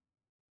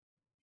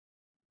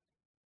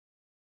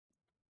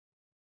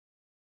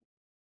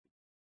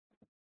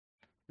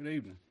Good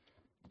evening.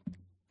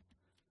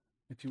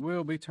 If you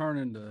will, be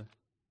turning to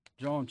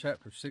John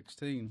chapter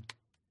 16.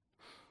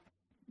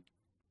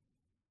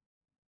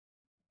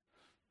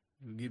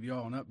 We'll give you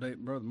all an update.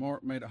 Brother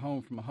Mark made it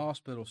home from a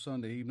hospital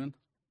Sunday evening,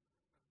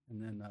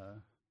 and then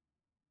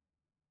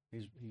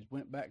he's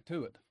went back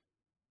to it.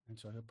 And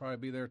so he'll probably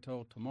be there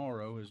till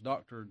tomorrow. His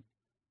doctor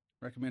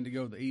recommended to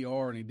go to the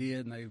ER, and he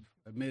did, and they've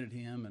admitted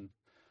him, and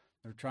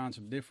they're trying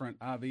some different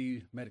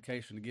IV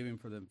medication to give him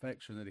for the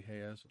infection that he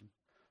has. And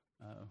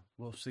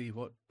we'll see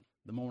what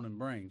the morning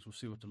brings. We'll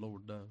see what the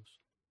Lord does.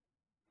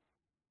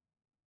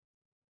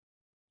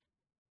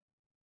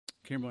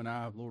 Kimberly and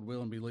I, Lord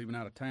willing, be leaving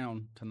out of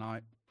town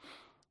tonight,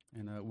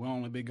 and we'll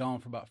only be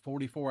gone for about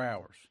 44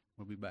 hours.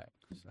 We'll be back.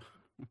 So,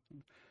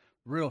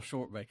 real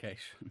short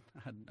vacation.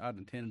 I'd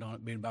intended on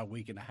it being about a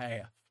week and a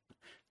half.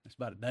 It's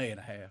about a day and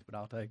a half, but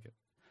I'll take it.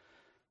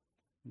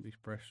 It'll be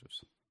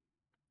precious.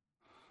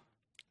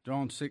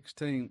 John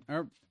 16.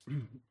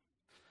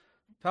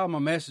 Title of my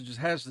message is,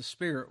 Has the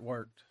Spirit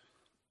Worked?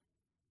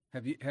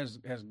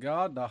 Has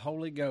God, the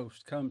Holy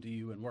Ghost, come to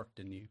you and worked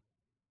in you?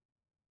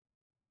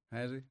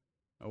 Has he?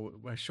 Oh,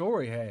 well,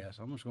 sure he has.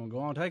 I'm just going to go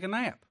on and take a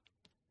nap.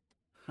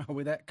 Are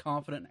we that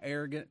confident and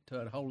arrogant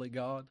to a holy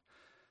God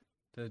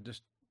to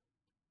just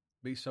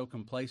be so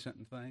complacent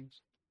in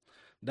things?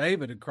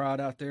 David had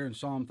cried out there in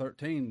Psalm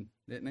 13,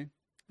 didn't he?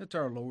 That's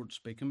our Lord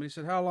speaking. But he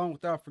said, How long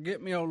wilt thou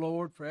forget me, O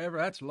Lord, forever?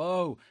 That's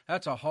low.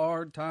 That's a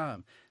hard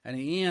time. And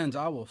he ends,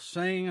 I will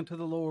sing unto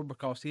the Lord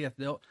because he hath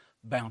dealt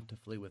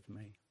bountifully with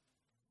me.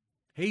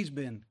 He's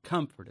been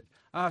comforted.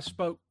 I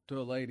spoke to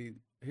a lady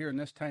here in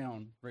this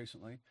town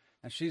recently,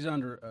 and she's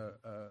under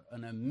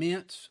an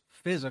immense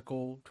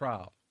physical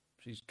trial.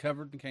 She's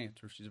covered in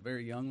cancer. She's a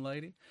very young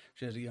lady.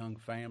 She has a young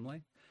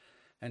family.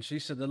 And she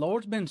said, the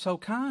Lord's been so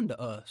kind to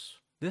us.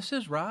 This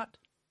is right.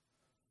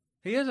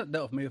 He hasn't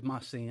dealt with me with my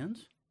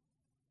sins,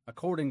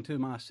 according to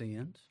my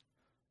sins.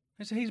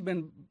 He said, He's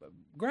been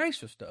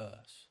gracious to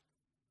us.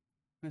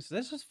 And I said,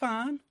 this is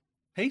fine.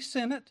 He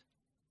sent it.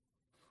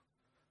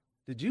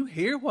 Did you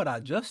hear what I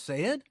just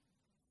said?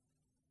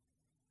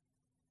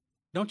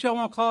 Don't y'all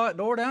want to claw that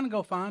door down and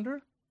go find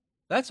her?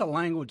 That's a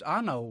language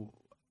I know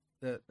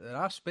that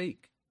I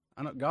speak.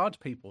 I know God's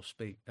people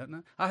speak, doesn't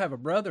it? I have a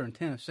brother in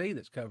Tennessee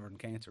that's covered in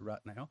cancer right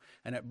now,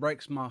 and it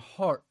breaks my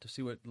heart to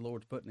see what the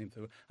Lord's putting him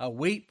through. I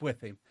weep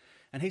with him.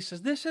 And he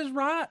says, this is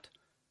right.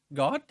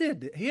 God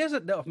did it. He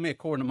hasn't dealt with me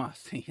according to my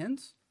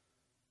sins.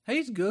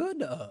 He's good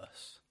to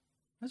us.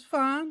 That's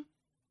fine.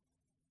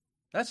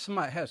 That's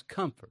somebody that has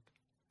comfort.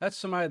 That's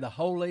somebody, the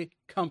Holy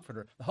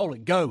Comforter, the Holy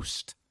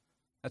Ghost.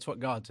 That's what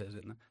God says,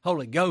 isn't it?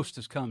 Holy Ghost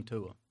has come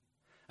to them.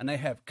 And they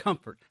have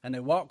comfort. And they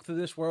walk through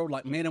this world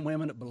like men and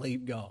women that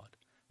believe God.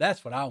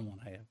 That's what I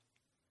want to have.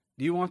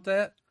 Do you want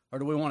that? Or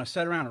do we want to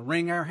sit around and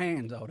wring our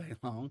hands all day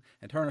long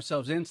and turn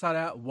ourselves inside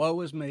out, woe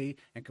is me,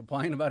 and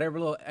complain about every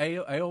little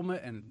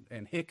ailment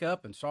and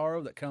hiccup and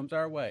sorrow that comes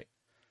our way?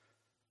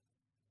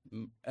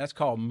 That's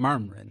called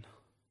murmuring.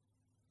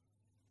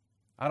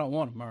 I don't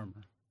want to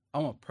murmur. I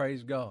want to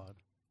praise God.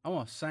 I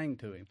want to sing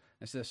to him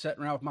instead of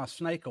sitting around with my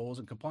snake oils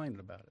and complaining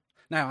about it.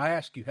 Now, I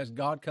ask you, has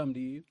God come to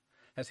you?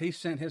 Has he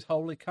sent his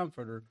Holy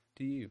Comforter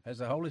to you? Has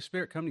the Holy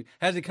Spirit come to you?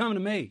 Has he come to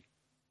me?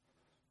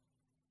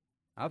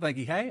 I think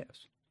he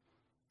has.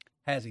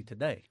 Has he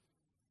today?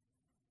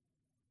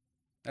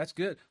 That's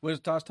good. I was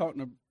talking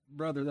to a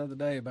brother the other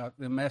day about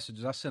the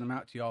messages. I sent them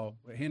out to y'all.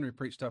 Henry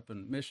preached up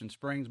in Mission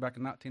Springs back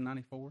in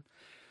 1994.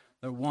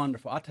 They're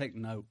wonderful. I take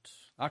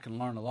notes. I can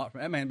learn a lot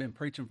from that man. Had been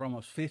preaching for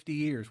almost 50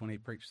 years when he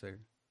preached there.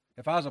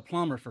 If I was a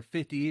plumber for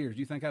 50 years,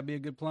 do you think I'd be a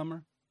good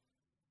plumber?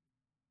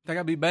 Think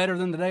I'd be better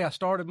than the day I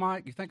started,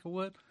 Mike? You think I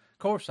would? Of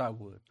course I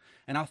would.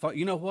 And I thought,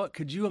 you know what?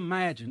 Could you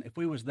imagine if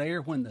we was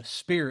there when the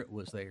Spirit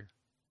was there?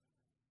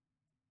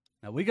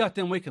 Now, we got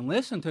them we can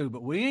listen to,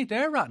 but we ain't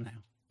there right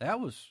now. That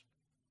was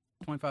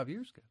 25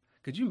 years ago.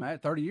 Could you imagine,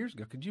 30 years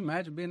ago, could you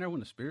imagine being there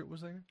when the Spirit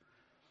was there?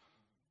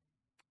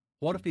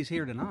 What if he's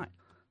here tonight?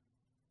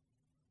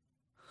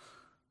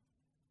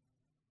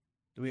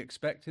 Do we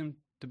expect him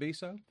to be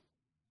so?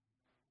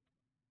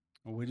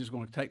 Or are we just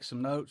going to take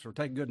some notes or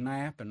take a good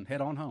nap and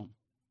head on home?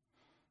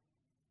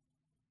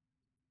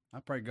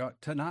 I pray God,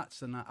 tonight's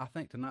the night. I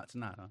think tonight's the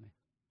night, honey.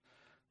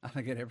 I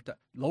think it every time.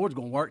 The Lord's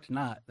going to work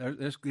tonight.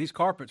 These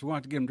carpets, we're going to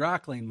have to get them dry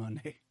clean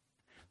Monday.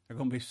 They're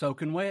going to be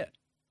soaking wet.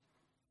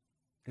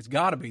 It's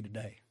got to be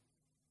today.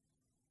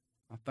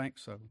 I think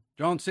so.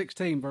 John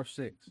 16, verse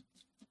 6.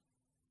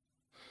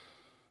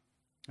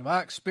 Have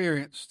I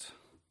experienced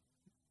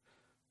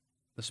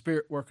the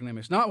Spirit working in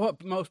me? It's not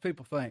what most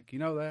people think. You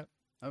know that?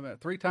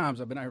 3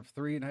 times I've been out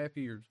for 3.5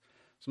 years.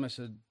 Somebody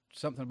said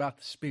something about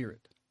the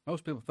Spirit.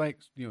 Most people think,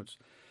 it's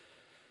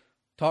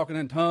talking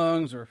in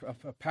tongues or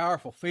a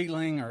powerful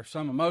feeling or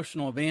some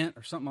emotional event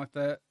or something like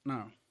that.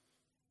 No.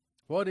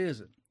 What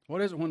is it?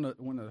 What is it when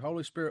the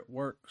Holy Spirit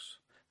works?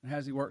 And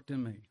has he worked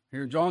in me?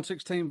 Here in John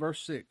 16,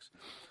 verse 6.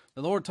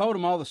 The Lord told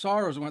him all the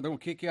sorrows. They're going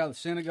to kick you out of the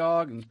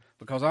synagogue, and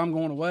because I'm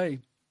going away,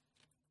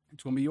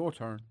 it's going to be your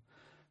turn.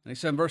 And he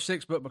said in verse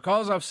 6, but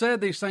because I've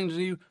said these things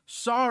to you,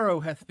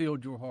 sorrow hath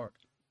filled your heart.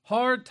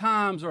 Hard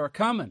times are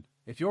coming.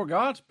 If you're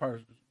God's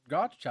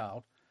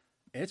child,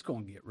 it's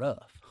going to get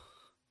rough.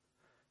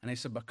 And he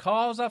said,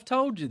 because I've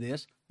told you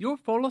this, you're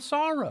full of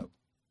sorrow.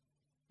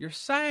 You're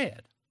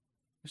sad.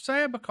 You're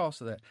sad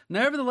because of that.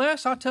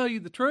 Nevertheless, I'll tell you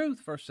the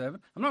truth, verse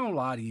 7. I'm not going to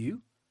lie to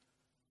you.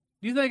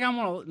 Do you think I'm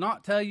going to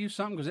not tell you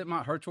something because it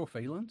might hurt your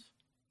feelings?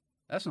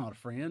 That's not a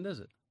friend, is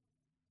it?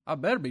 I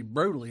better be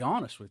brutally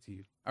honest with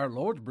you. Our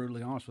Lord's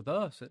brutally honest with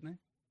us, isn't he?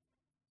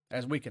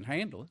 As we can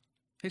handle it.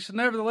 He said,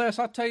 nevertheless,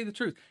 I'll tell you the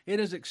truth. It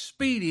is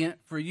expedient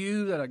for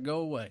you that I go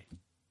away.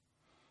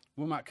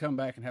 We might come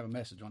back and have a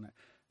message on that.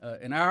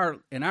 In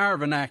our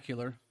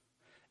vernacular,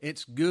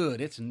 it's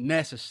good. It's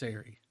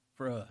necessary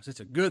for us. It's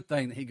a good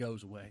thing that he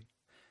goes away.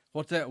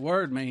 What that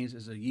word means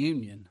is a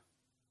union.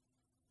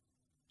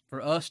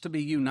 For us to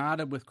be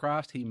united with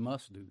Christ, he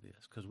must do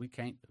this, because we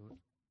can't do it.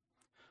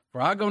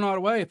 For I go not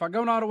away. If I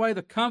go not away,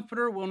 the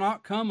Comforter will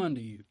not come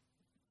unto you.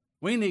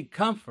 We need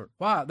comfort.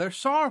 Why? They're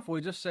sorrowful.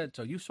 He just said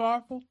so. You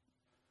sorrowful?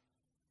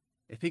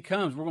 If he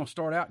comes, we're going to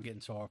start out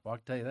getting sorrowful. I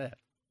can tell you that.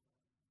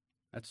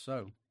 That's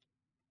so.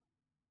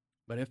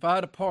 But if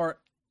I depart,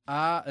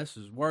 this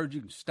is words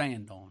you can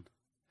stand on.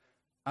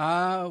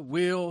 I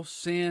will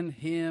send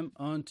him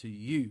unto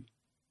you.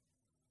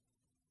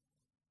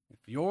 If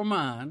you're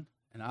mine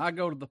and I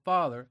go to the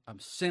Father, I'm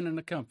sending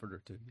the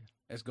Comforter to you.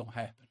 It's going to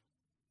happen.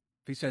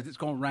 If he says it's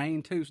going to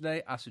rain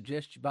Tuesday, I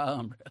suggest you buy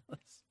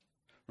umbrellas.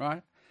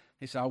 Right?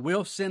 He said, I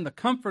will send the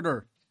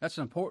Comforter. That's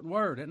an important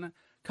word, isn't it?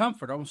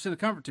 Comforter. I will send the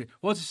Comforter to you.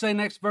 What's it say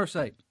next, verse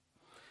 8?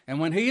 And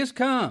when he is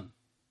come,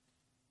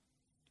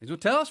 he's going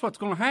to tell us what's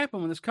going to happen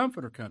when this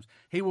Comforter comes.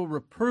 He will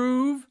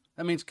reprove,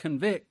 that means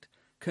convict,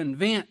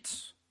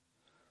 convince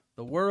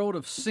the world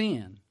of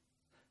sin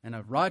and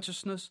of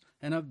righteousness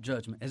and of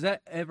judgment. Is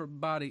that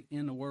everybody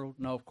in the world?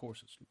 No, of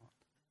course it's not.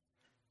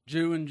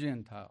 Jew and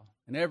Gentile,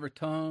 in every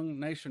tongue,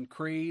 nation,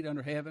 creed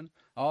under heaven,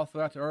 all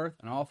throughout the earth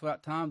and all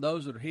throughout time,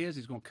 those that are his,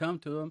 he's going to come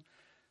to them.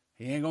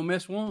 He ain't going to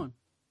miss one.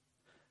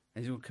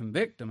 And he's going to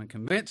convict them and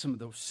convince them of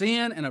the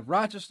sin and of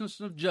righteousness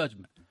and of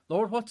judgment.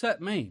 Lord, what's that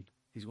mean?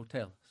 He's going to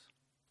tell us.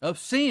 Of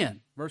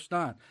sin, verse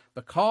 9,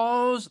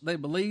 because they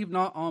believe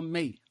not on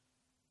me.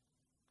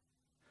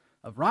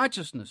 Of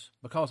righteousness,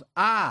 because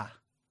I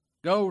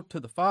go to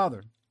the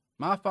Father,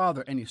 my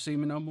Father, and you see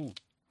me no more.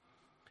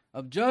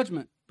 Of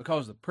judgment,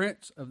 because the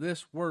prince of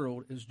this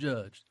world is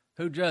judged.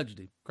 Who judged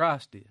him?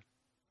 Christ did.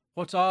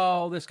 What's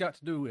all this got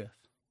to do with?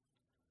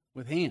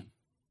 With him.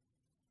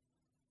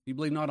 You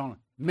believe not on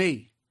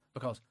me,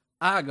 because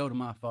I go to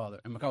my Father,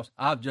 and because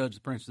I've judged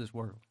the prince of this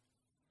world.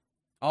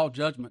 All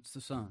judgment's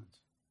the Son's.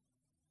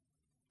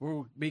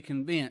 We'll be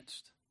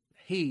convinced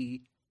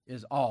he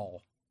is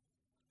all.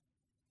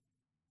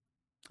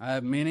 I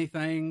have many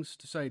things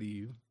to say to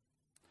you,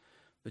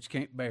 but you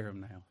can't bear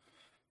them now.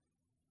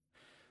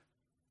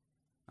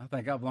 I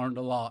think I've learned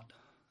a lot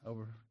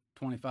over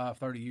 25,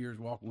 30 years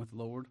walking with the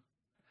Lord.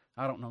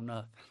 I don't know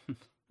nothing.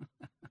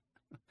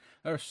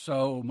 There's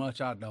so much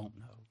I don't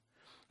know.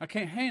 I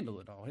can't handle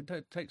it all.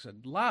 It takes a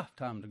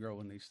lifetime to grow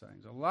in these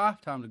things, a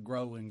lifetime to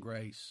grow in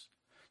grace.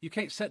 You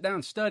can't sit down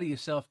and study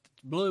yourself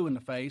blue in the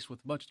face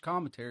with a bunch of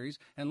commentaries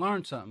and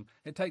learn something.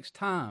 It takes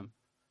time.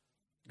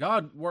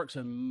 God works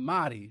in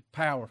mighty,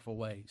 powerful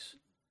ways.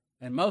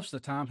 And most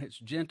of the time, it's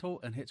gentle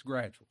and it's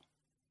gradual.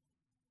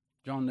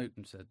 John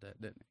Newton said that,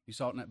 didn't he? You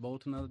saw it in that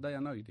bulletin the other day? I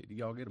know you did.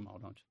 You all get them all,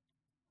 don't you?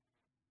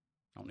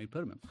 I don't need to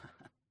put them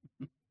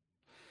in.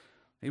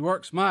 He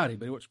works mighty,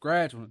 but he works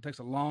gradual, and it takes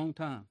a long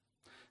time.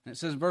 And it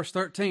says in verse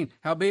 13,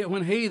 howbeit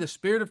when he, the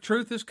Spirit of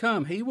truth, is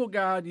come, he will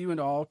guide you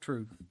into all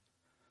truth.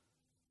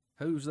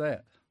 Who's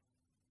that?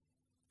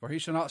 For he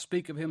shall not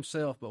speak of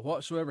himself, but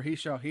whatsoever he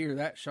shall hear,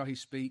 that shall he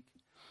speak,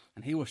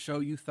 and he will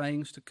show you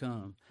things to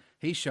come.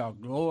 He shall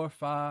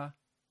glorify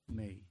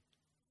me.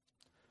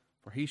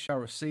 For he shall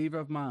receive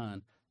of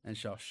mine, and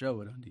shall show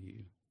it unto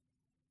you.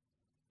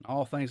 And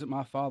all things that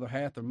my Father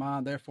hath are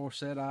mine, therefore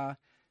said I,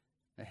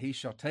 that he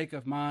shall take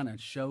of mine and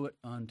show it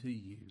unto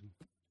you.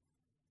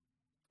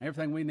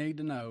 Everything we need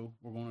to know,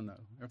 we're going to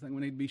know. Everything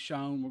we need to be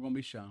shown, we're going to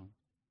be shown.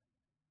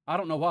 I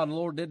don't know why the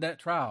Lord did that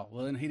trial.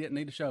 Well, then he didn't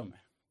need to show me.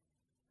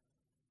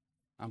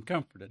 I'm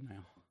comforted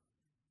now.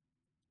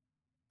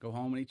 Go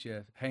home and eat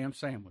your ham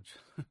sandwich.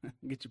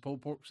 Get your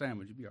pulled pork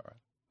sandwich. You'll be all right.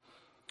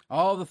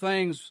 All the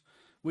things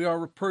we are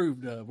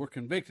reproved of, we're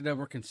convicted of,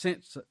 we're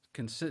convinced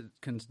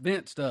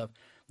of,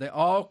 they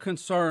all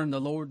concern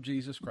the Lord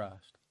Jesus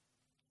Christ.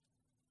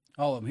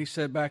 All of them. He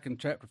said back in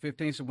chapter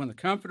 15, he said, when the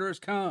Comforter is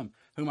come,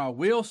 whom I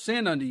will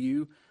send unto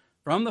you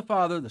from the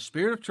Father, the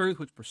Spirit of truth,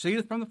 which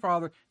proceedeth from the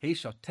Father, he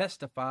shall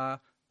testify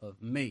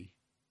of me.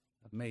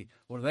 Of me.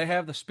 Well, do they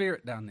have the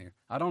Spirit down there?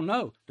 I don't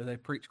know. Do they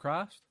preach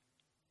Christ?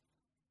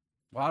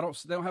 Well,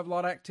 they don't have a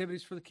lot of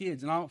activities for the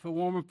kids, and I don't feel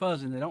warm and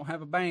fuzzy, and they don't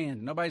have a band,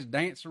 and nobody's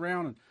dancing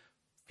around and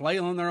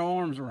flailing their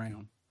arms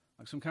around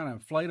like some kind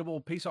of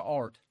inflatable piece of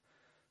art.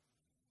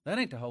 That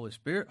ain't the Holy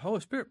Spirit.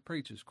 Holy Spirit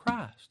preaches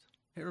Christ.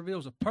 It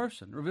reveals a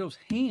person, reveals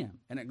him,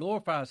 and it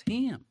glorifies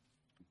him.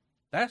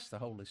 That's the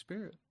Holy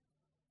Spirit.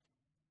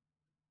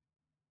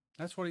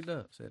 That's what he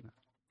does, isn't it?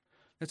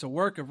 It's a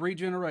work of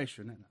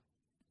regeneration, isn't it?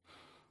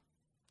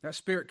 That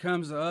Spirit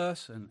comes to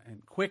us and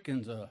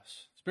quickens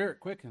us. Spirit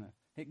quickening.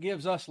 It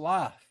gives us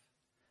life.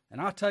 And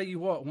I tell you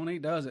what, when He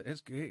does it,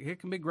 it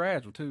can be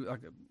gradual too.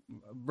 Like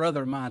a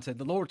brother of mine said,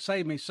 the Lord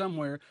saved me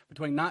somewhere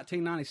between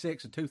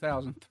 1996 and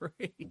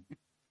 2003.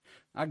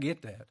 I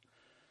get that.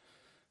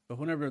 But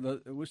whenever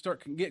we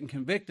start getting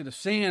convicted of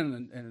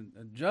sin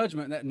and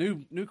judgment, that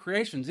new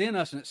creation's in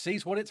us and it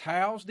sees what it's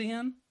housed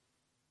in,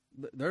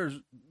 there's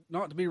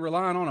not to be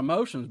relying on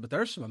emotions, but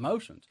there's some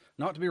emotions.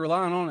 Not to be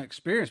relying on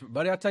experience, but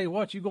buddy, I tell you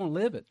what, you're going to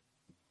live it.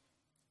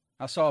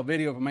 I saw a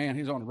video of a man,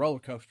 he's on a roller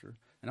coaster,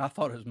 and I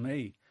thought it was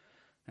me.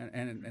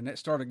 And it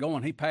started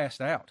going, he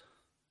passed out.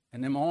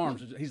 And them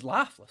arms, he's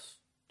lifeless,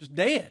 just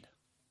dead.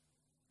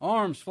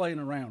 Arms flaying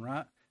around,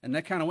 right? And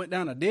that kind of went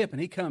down a dip,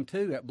 and he come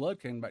to, that blood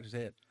came back to his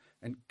head.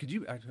 And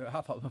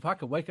I thought, if I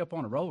could wake up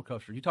on a roller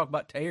coaster, you talk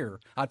about terror,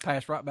 I'd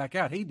pass right back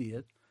out. He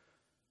did.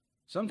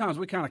 Sometimes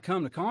we kind of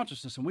come to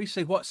consciousness and we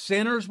see what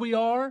sinners we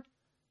are,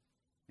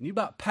 and you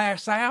about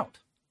pass out.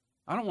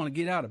 I don't want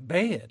to get out of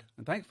bed.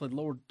 And thankfully the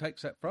Lord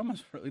takes that from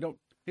us. He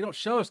don't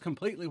show us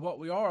completely what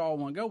we are all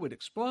in one go. We'd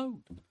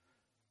explode.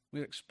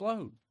 We'd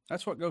explode.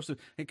 That's what goes through.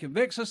 It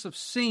convicts us of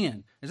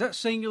sin. Is that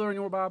singular in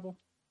your Bible?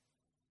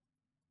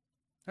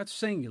 That's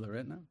singular,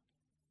 isn't it?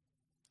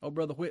 Oh,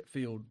 Brother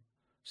Whitfield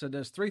said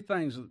there's three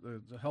things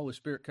the Holy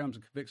Spirit comes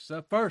and convicts us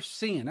of. First,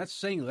 sin. That's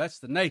singular. That's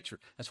the nature.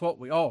 That's what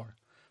we are.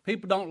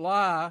 People don't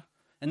lie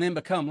and then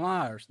become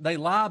liars. They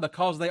lie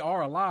because they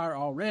are a liar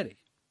already.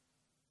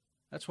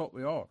 That's what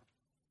we are.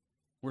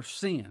 We're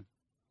sin.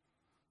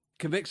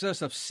 Convicts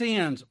us of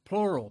sins,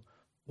 plural,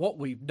 what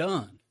we've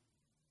done.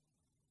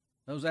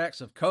 Those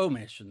acts of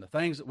commission, the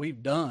things that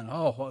we've done.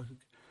 Oh,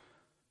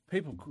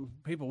 people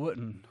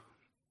wouldn't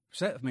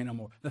upset with me no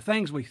more. The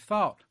things we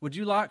thought. Would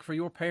you like for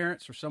your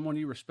parents or someone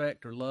you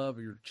respect or love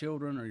or your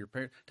children or your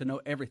parents to know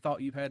every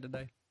thought you've had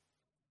today?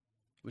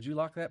 Would you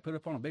like that put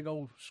up on a big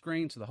old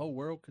screen so the whole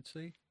world could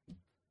see?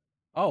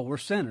 Oh, we're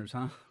sinners,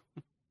 huh?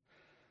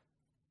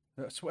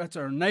 That's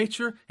our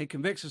nature. It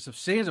convicts us of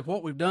sins of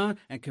what we've done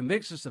and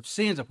convicts us of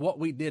sins of what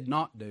we did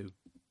not do.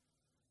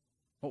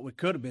 What we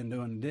could have been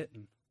doing and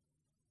didn't.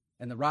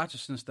 And the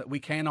righteousness that we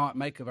cannot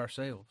make of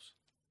ourselves.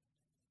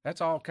 That's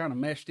all kind of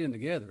meshed in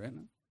together, isn't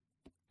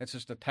it? It's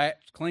just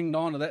attached, clinged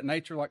on to that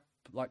nature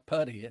like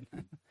putty. It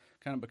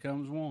kind of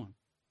becomes one.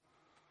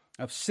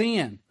 Of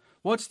sin.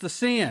 What's the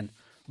sin?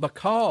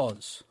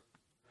 Because,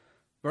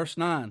 verse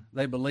 9,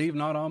 they believe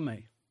not on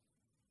me.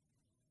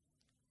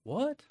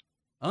 What?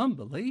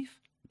 Unbelief?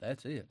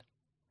 That's it.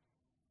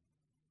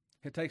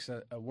 It takes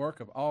a work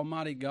of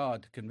Almighty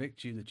God to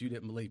convict you that you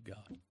didn't believe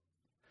God.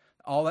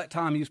 All that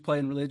time you was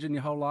playing religion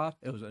your whole life,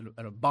 it was an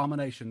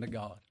abomination to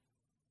God.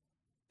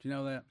 Do you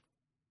know that?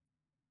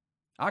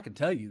 I can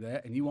tell you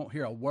that, and you won't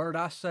hear a word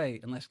I say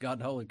unless God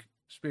the Holy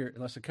Spirit,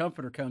 unless the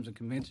Comforter comes and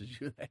convinces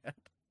you of that.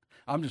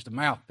 I'm just a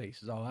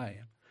mouthpiece is all I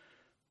am.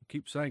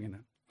 Keep singing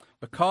it.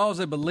 Because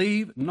they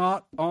believe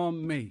not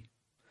on me.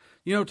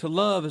 You know, to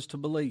love is to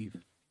believe.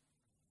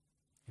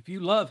 If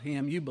you love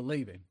Him, you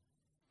believe Him.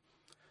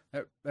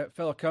 That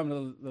fellow come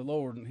to the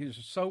Lord, and he was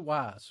so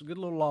wise, a good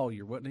little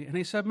lawyer, wasn't he? And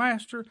he said,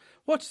 Master,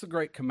 what's the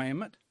great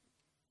commandment?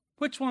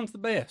 Which one's the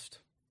best?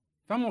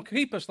 If I'm going to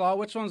keep this law,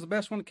 which one's the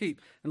best one to keep?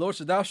 And the Lord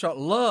said, Thou shalt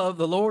love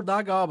the Lord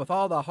thy God with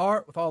all thy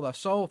heart, with all thy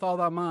soul, with all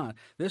thy mind.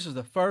 This is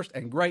the first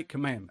and great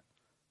commandment.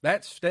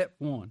 That's step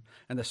one.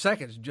 And the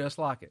second is just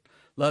like it.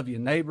 Love your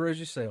neighbor as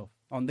yourself.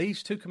 On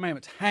these two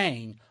commandments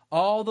hang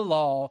all the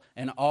law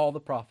and all the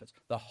prophets.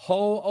 The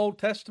whole Old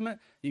Testament,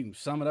 you can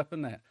sum it up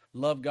in that.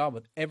 Love God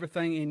with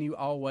everything in you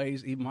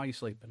always, even while you're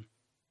sleeping.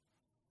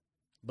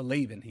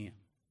 Believe in Him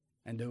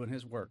and doing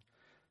His work.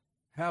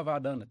 How have I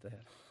done at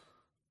that?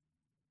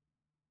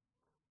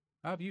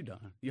 How have you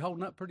done? You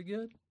holding up pretty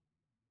good?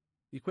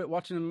 You quit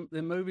watching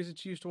them movies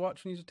that you used to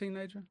watch when you was a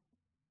teenager?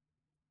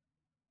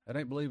 That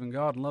ain't believing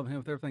God and loving Him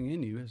with everything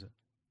in you, is it?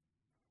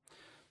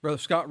 Brother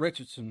Scott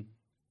Richardson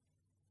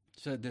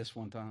said this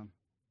one time.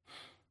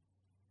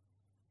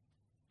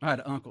 I had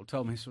an uncle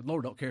told me, he said,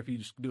 Lord don't care if you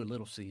just do a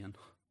little sin.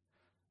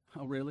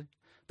 Oh, really?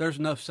 There's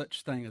no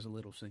such thing as a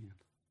little sin.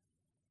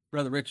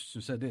 Brother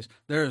Richardson said this,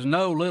 there is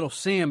no little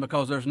sin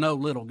because there's no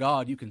little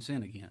God you can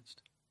sin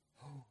against.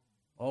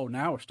 Oh,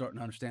 now we're starting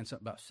to understand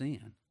something about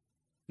sin.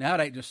 Now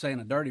it ain't just saying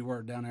a dirty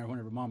word down there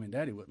whenever Mommy and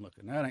Daddy wasn't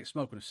looking. Now it ain't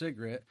smoking a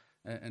cigarette,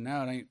 and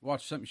now it ain't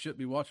watching something you shouldn't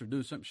be watching or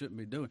doing something you shouldn't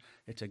be doing.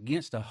 It's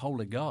against a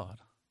holy God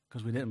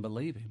because we didn't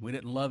believe Him. We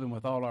didn't love Him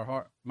with all our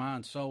heart,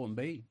 mind, soul, and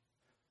being.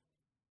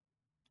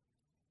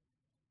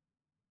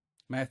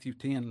 Matthew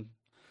 10,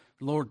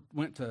 the Lord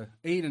went to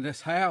eat in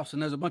this house,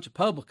 and there's a bunch of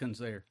publicans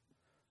there,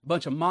 a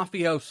bunch of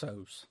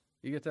mafiosos.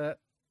 You get that?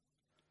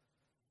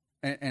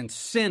 And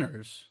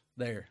sinners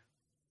there,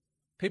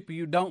 people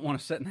you don't want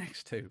to sit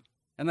next to.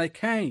 And they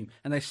came,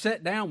 and they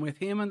sat down with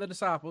Him and the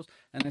disciples,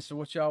 and they said,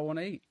 what y'all want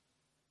to eat?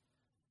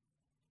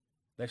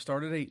 They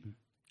started eating.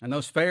 And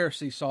those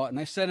Pharisees saw it, and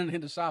they said unto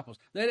His disciples,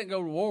 they didn't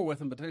go to war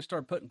with Him, but they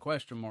started putting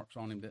question marks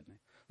on Him, didn't they?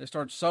 They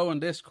started sowing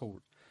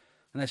discord.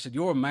 And they said,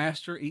 your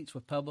master eats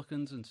with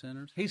publicans and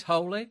sinners. He's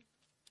holy.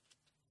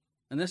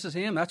 And this is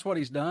Him. That's what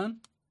He's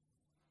done.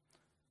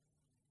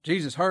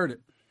 Jesus heard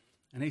it,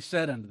 and he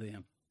said unto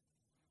them,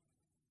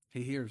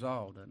 he hears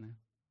all, doesn't he?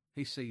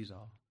 He sees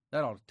all.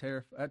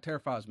 That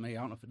terrifies me.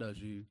 I don't know if it does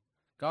you.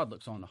 God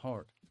looks on the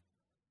heart.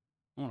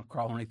 I want to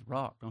crawl underneath the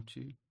rock, don't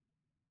you?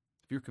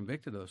 If you're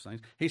convicted of those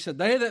things. He said,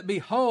 they that be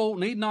whole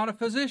need not a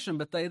physician,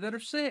 but they that are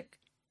sick.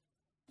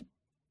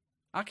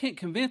 I can't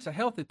convince a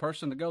healthy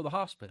person to go to the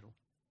hospital.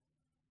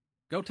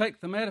 Go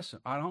take the medicine.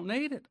 I don't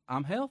need it.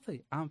 I'm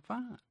healthy. I'm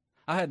fine.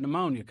 I had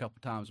pneumonia a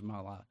couple times in my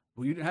life.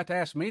 Well, you didn't have to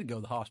ask me to go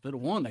to the hospital.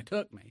 One, they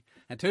took me.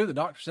 And two, the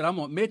doctor said, I'm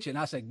going to admit you. And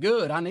I said,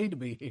 good, I need to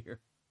be here.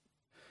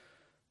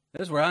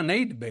 This is where I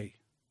need to be.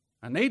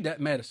 I need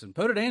that medicine.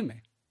 Put it in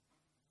me.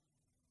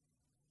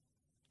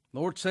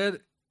 Lord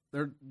said,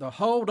 the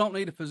whole don't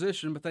need a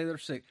physician, but they that are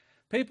sick.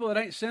 People that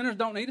ain't sinners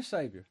don't need a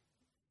Savior.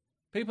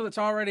 People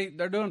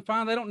they're doing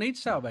fine, they don't need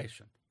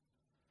salvation.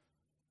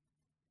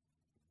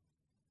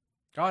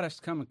 God has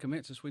to come and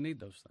convince us we need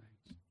those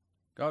things.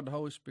 God, the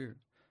Holy Spirit.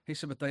 He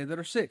said, but they that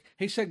are sick.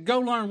 He said, go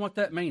learn what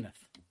that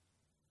meaneth.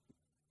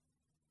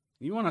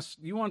 You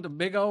want a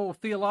big old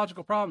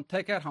theological problem?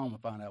 Take that home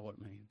and find out what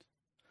it means.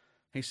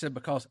 He said,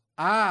 because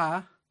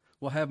I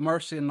will have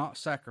mercy and not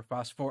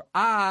sacrifice, for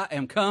I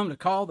am come to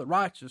call the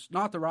righteous,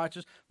 not the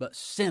righteous, but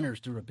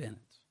sinners to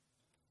repentance.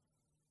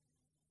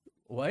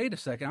 Wait a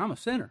second, I'm a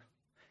sinner.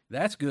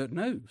 That's good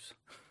news.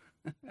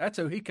 That's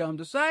who he come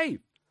to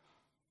save.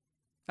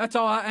 That's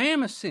all I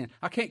am is sin.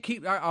 I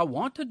can't I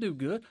want to do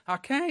good. I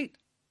can't.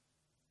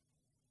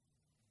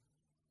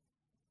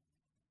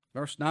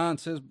 Verse 9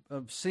 says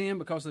of sin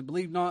because they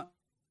believe not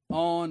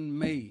on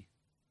me.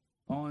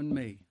 On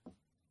me.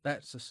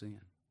 That's a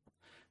sin.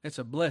 It's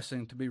a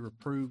blessing to be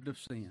reproved of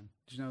sin.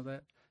 Did you know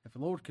that? If the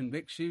Lord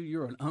convicts you,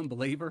 you're an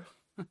unbeliever.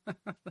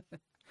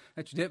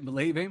 That you didn't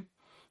believe him.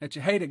 That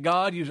you hated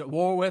God, you was at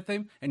war with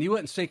him, and you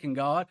wasn't seeking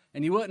God,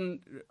 and you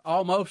wasn't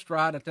almost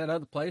right at that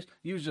other place.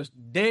 You was just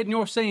dead in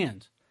your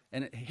sins.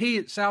 And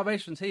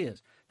salvation's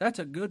his. That's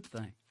a good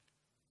thing.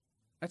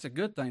 That's a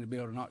good thing to be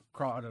able to not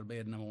crawl out of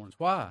bed in the mornings.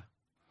 Why?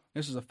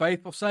 This is a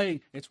faithful saying.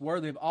 It's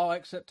worthy of all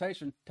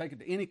acceptation. Take it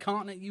to any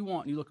continent you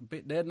want, and you look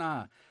dead in the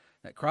eye.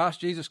 That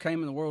Christ Jesus came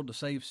in the world to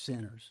save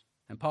sinners.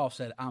 And Paul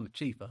said, I'm the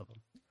chief of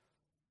them.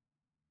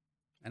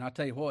 And I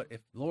tell you what,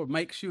 if the Lord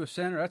makes you a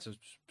sinner, that's a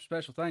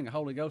special thing. The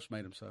Holy Ghost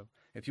made him so.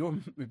 If you're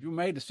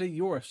made to see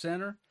you're a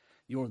sinner,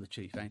 you're the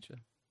chief, ain't you?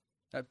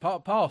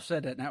 Paul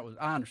said that, and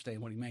I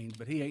understand what he means,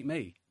 but he ain't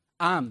me.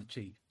 I'm the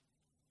chief.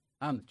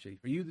 I'm the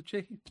chief. Are you the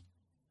chief?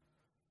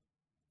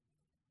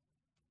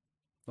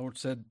 The Lord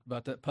said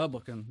about that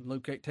publican,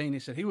 Luke 18, he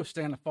said he was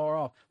standing far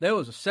off. There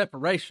was a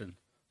separation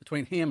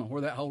between him and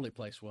where that holy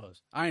place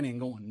was. I ain't even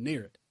going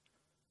near it.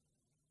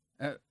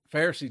 That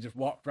Pharisee just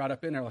walked right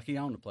up in there like he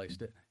owned the place,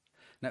 didn't he?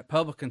 And that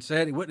publican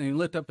said he wouldn't even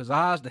lift up his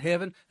eyes to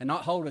heaven and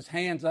not hold his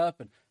hands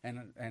up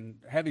and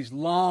have these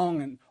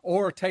long and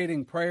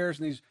orating prayers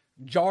and these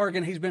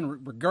jargon he's been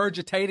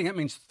regurgitating. That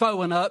means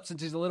throwing up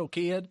since he's a little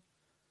kid.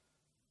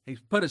 He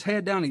put his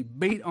head down, he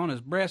beat on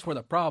his breast where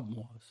the problem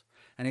was.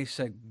 And he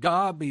said,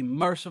 God be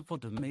merciful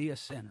to me, a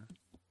sinner.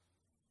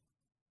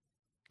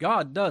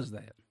 God does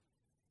that.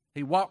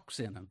 He walks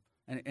in them,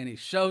 and he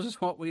shows us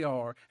what we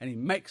are, and he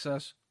makes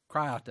us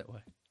cry out that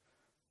way.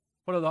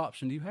 What other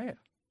option do you have?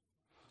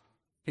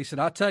 He said,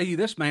 I tell you,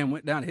 this man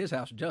went down to his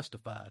house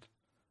justified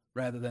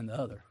rather than the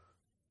other.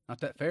 Not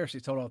that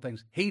Pharisee told all the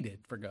things he did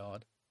for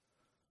God.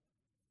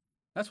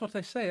 That's what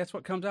they say. That's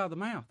what comes out of the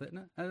mouth, isn't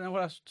it? Isn't that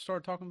what I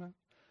started talking about?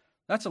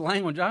 That's a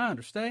language I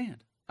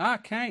understand. I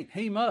can't.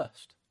 He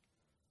must.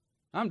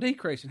 I'm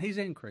decreasing. He's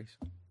increasing.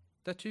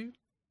 Is that you?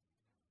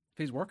 If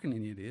he's working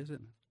in you, it is,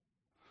 isn't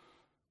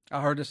it?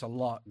 I heard this a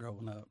lot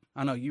growing up.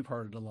 I know you've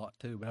heard it a lot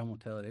too, but I'm going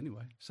to tell it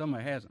anyway.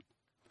 Somebody hasn't.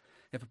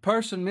 If a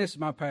person misses,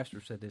 my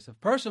pastor said this, if a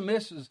person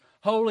misses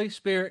Holy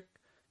Spirit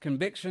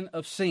conviction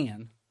of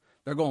sin,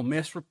 they're going to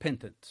miss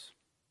repentance.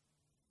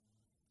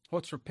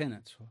 What's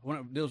repentance? When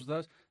it deals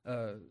with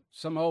us,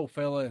 some old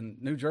fella in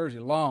New Jersey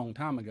a long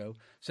time ago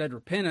said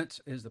repentance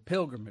is the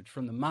pilgrimage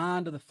from the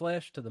mind of the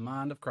flesh to the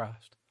mind of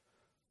Christ.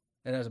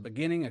 It has a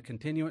beginning, a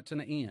continuance,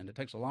 and an end. It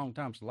takes a long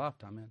time. It's a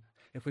lifetime, isn't it?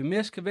 If we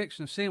miss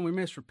conviction of sin, we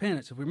miss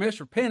repentance. If we miss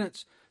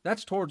repentance,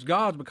 that's towards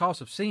God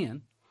because of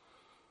sin.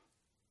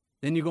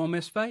 Then you're going to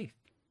miss faith.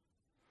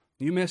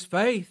 You miss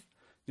faith,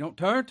 you don't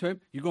turn to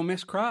him, you're going to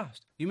miss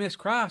Christ. You miss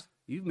Christ,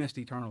 you've missed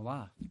eternal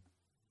life.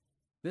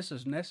 This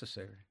is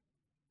necessary.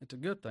 It's a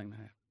good thing to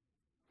have.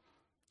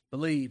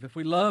 Believe. If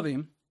we love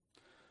him,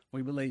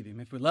 we believe him.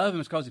 If we love him,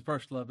 it's because he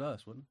first loved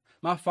us, wasn't it?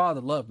 My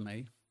father loved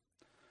me,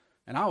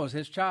 and I was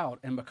his child.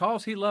 And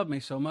because he loved me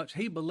so much,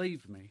 he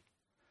believed me.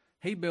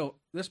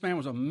 This man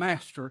was a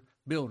master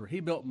builder.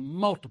 He built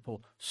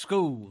multiple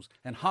schools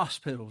and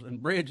hospitals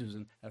and bridges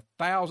and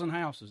 1,000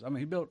 houses. I mean,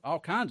 he built all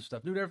kinds of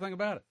stuff, knew everything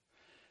about it.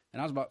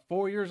 And I was about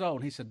 4 years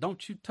old, and he said,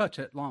 don't you touch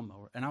that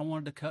lawnmower. And I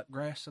wanted to cut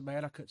grass so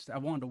bad I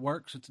wanted to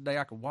work since the day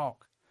I could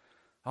walk.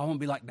 I want to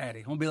be like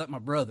Daddy. I want to be like my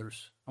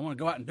brothers. I want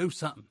to go out and do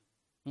something.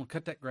 I want to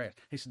cut that grass.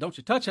 He said, don't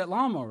you touch that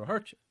lawnmower. It'll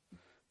hurt you.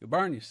 You'll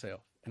burn yourself.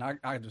 And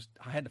I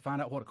had to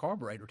find out what a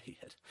carburetor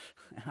did.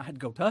 And I had to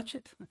go touch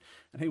it.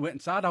 And he went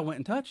inside, I went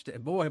and touched it.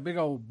 And boy, a big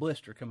old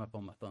blister come up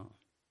on my thumb,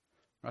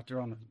 right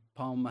there on the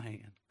palm of my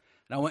hand.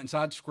 And I went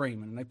inside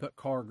screaming, and they put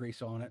car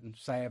grease on it and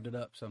salved it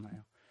up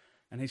somehow.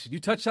 And he said, "You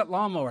touched that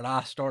lawnmower?" And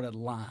I started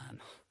lying.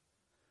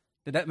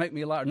 Did that make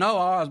me a liar? No,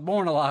 I was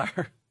born a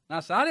liar. And I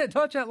said, "I didn't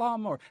touch that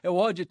lawnmower." "And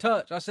what'd you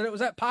touch?" I said, "It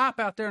was that pipe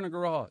out there in the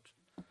garage."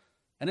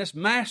 And this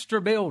master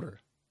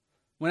builder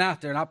went out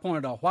there, and I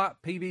pointed a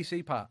white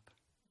PVC pipe.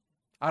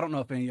 I don't know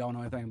if any of y'all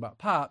know anything about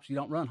pipes. You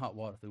don't run hot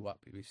water through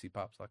white PVC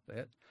pipes like that.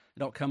 It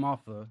don't come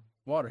off the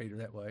water heater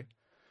that way.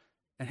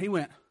 And he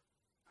went,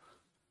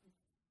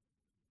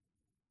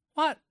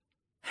 "What?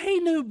 He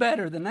knew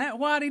better than that.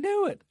 Why'd he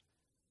do it?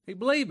 He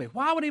believed me."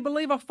 Why would he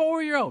believe a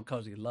 4-year-old?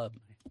 Because he loved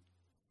me.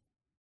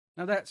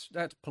 Now that's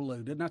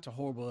polluted. That's a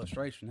horrible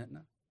illustration, isn't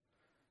it?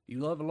 You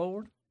love the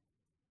Lord?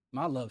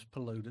 My love's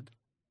polluted.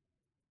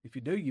 If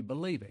you do, you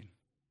believe him,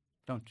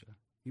 don't you?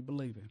 You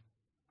believe him.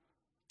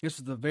 This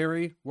is the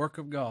very work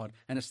of God,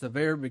 and it's the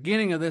very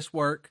beginning of this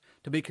work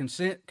to be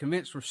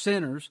convinced we're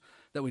sinners,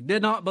 that we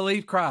did not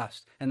believe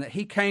Christ, and that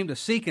he came to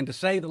seek and to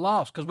save the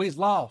lost, because we was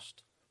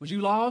lost. Was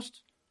you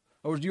lost,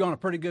 or was you on a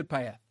pretty good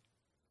path?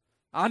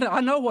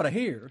 I know what I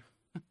hear.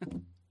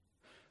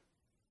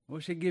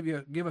 Wish he'd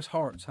give us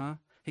hearts, huh?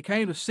 He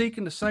came to seek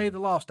and to save the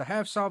lost, to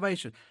have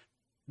salvation.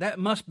 That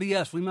must be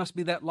us. We must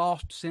be that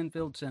lost,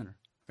 sin-filled sinner,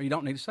 or you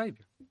don't need a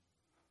Savior.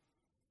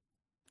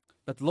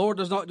 But the Lord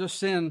does not just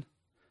send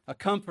a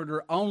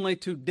comforter only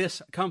to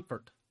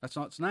discomfort. That's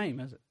not its name,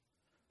 is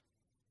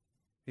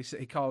it?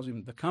 He calls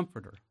him the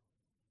Comforter.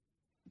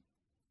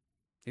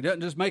 He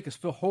doesn't just make us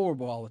feel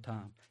horrible all the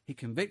time. He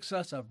convicts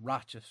us of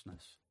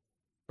righteousness.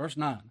 Verse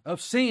 9,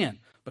 of sin,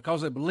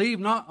 because they believe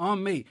not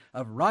on me.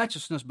 Of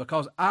righteousness,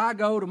 because I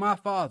go to my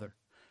Father,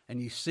 and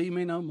ye see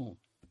me no more.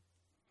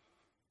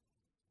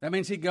 That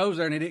means he goes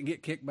there and he didn't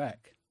get kicked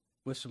back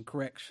with some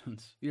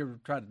corrections. You ever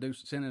tried to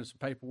send in some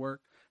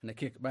paperwork, and they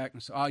kick it back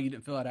and say, "Oh, you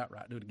didn't fill that out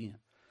right, do it again."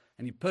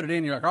 And you put it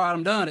in, you're like, "All right,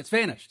 I'm done, it's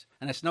finished."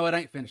 And it's, "No, it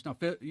ain't finished. No,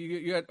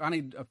 I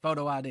need a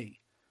photo ID.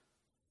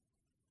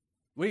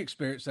 We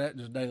experience that in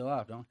just daily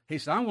life, don't we? He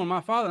said, "I'm going to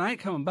my Father, and I ain't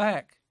coming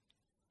back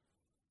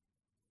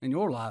in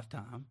your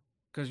lifetime,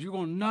 because you're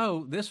going to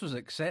know this was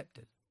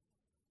accepted.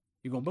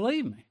 You're going to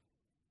believe me.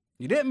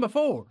 You didn't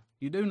before.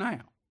 You do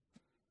now."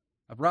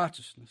 Of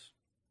righteousness.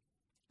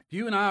 If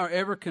you and I are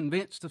ever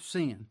convinced of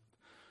sin,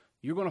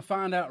 you're going to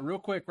find out real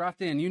quick right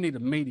then you need a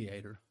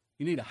mediator.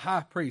 You need a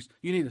high priest.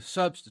 You need a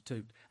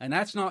substitute. And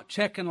that's not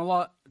checking a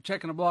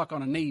block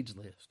on a needs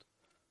list.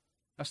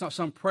 That's not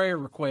some prayer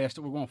request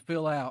that we're going to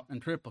fill out in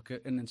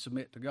triplicate and then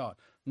submit to God.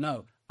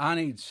 No, I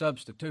need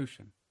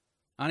substitution.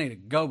 I need a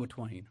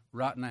go-between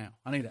right now.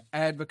 I need an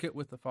advocate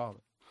with the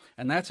Father.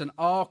 And that's an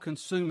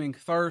all-consuming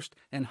thirst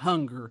and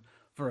hunger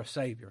for a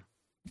Savior.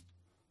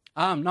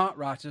 I'm not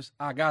righteous.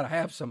 I got to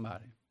have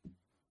somebody.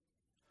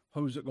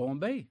 Who's it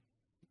going to be?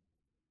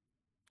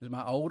 Is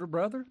my older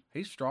brother?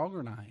 He's stronger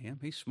than I am.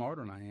 He's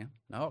smarter than I am.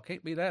 No, it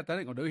can't be that. That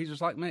ain't going to do it. He's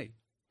just like me.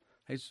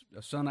 He's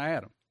a son of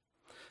Adam.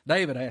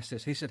 David asked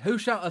this. He said, "Who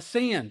shall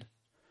ascend?"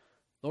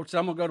 The Lord said,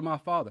 "I'm going to go to my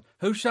Father.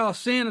 Who shall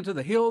ascend into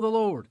the hill of the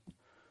Lord?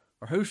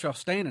 Or who shall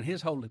stand in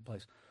his holy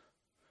place?"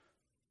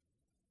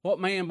 What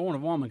man born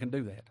of woman can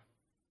do that?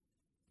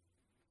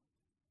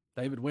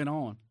 David went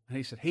on, and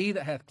he said, "He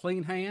that hath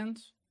clean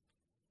hands,"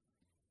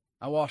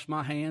 I washed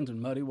my hands in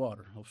muddy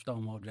water, old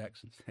Stonewall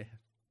Jackson said.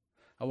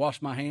 I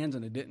washed my hands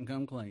and it didn't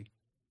come clean.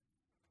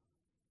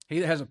 "He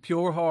that has a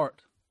pure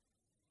heart,"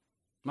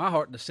 my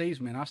heart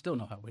deceives me and I still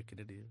know how wicked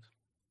it is.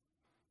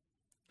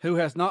 "Who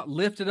has not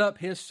lifted up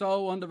his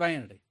soul unto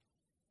vanity."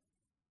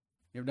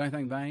 You ever done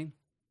anything vain?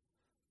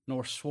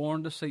 "Nor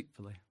sworn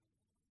deceitfully."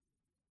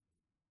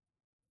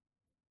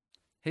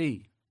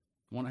 He,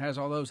 the one that has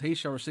all those, he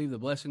shall receive the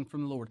blessing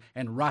from the Lord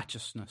and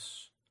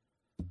righteousness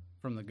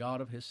from the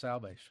God of his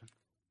salvation.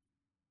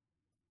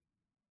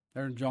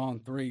 There in John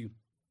 3,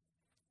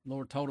 the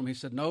Lord told him, he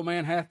said, "No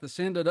man hath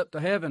ascended up to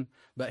heaven,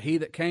 but he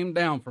that came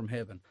down from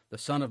heaven, the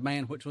Son of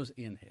Man which was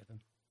in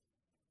heaven."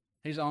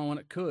 He's the only one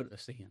that could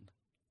ascend.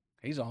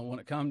 He's the only one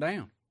that come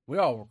down. We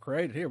all were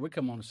created here. We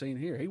come on the scene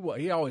here.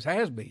 He always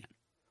has been.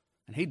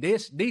 And he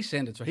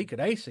descended so he could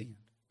ascend.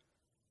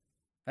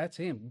 That's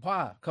him.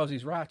 Why? Because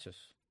he's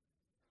righteous.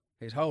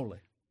 He's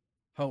holy.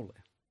 Holy.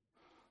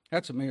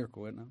 That's a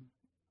miracle, isn't it?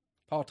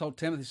 Paul told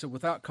Timothy, he said,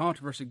 "Without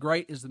controversy,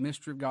 great is the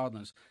mystery of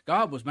godliness.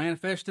 God was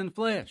manifest in the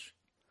flesh.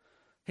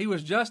 He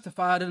was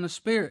justified in the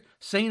spirit,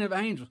 seen of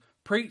angels,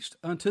 preached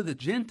unto the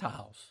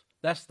Gentiles."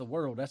 That's the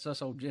world. That's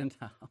us old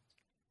Gentiles.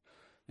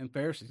 And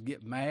Pharisees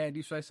get mad.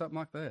 You say something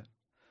like that.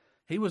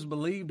 He was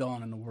believed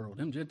on in the world.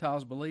 Them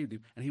Gentiles believed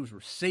him. And he was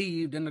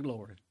received into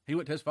glory. He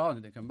went to his Father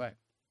and didn't come back.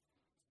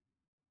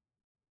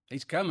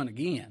 He's coming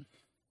again.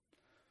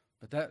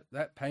 But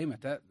that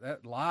payment,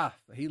 that life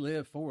that he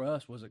lived for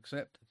us was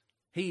accepted.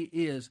 He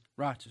is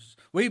righteous.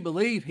 We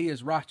believe he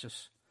is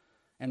righteous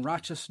and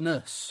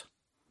righteousness.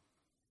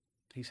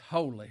 He's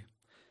holy.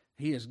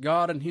 He is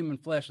God in human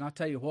flesh. And I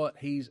tell you what,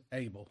 he's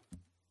able.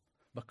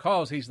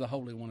 Because he's the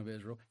Holy One of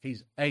Israel,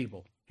 he's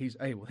able. he's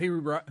able.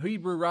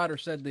 Hebrew writer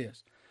said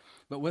this,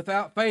 but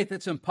without faith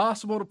it's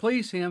impossible to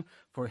please him,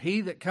 for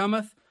he that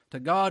cometh to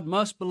God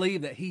must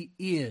believe that he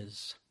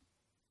is.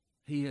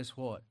 He is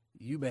what?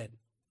 You bet.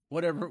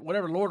 Whatever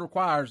the Lord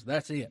requires,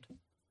 that's it.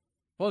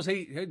 What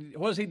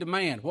does he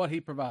demand? What he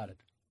provided.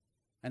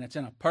 And it's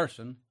in a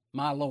person,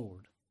 my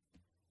Lord.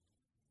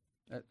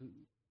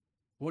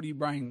 What do you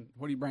bring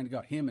to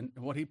God? Him and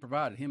what he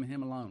provided, him and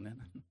him alone.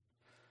 And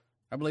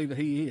I believe that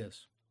he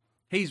is.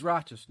 He's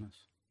righteousness.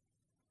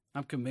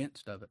 I'm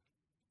convinced of it.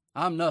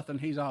 I'm nothing,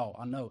 he's all.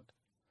 I know it.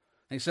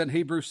 And he said in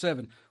Hebrews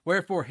 7,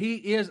 wherefore he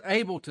is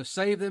able to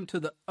save them to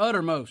the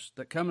uttermost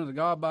that come unto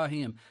God by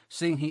him,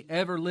 seeing he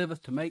ever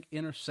liveth to make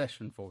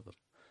intercession for them.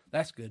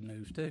 That's good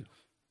news too.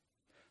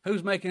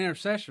 Who's making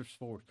intercessions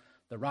for us?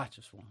 The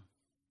righteous one.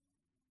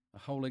 The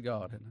holy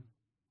God,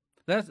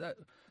 isn't it?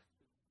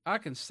 I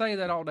can say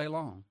that all day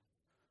long.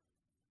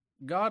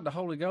 God, the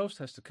Holy Ghost,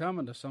 has to come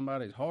into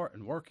somebody's heart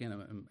and work in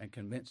them and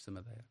convince them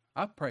of that.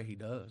 I pray he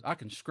does. I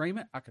can scream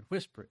it. I can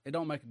whisper it. It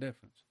don't make a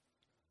difference.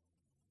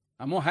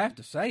 I'm going to have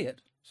to say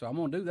it, so I'm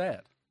going to do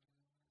that.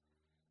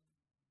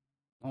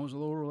 As long as the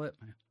Lord will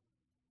let me.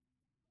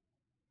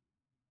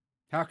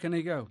 How can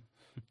he go?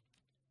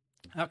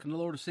 How can the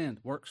Lord ascend?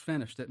 Work's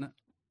finished, isn't it?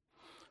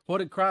 What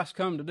did Christ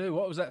come to do?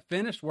 What was that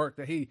finished work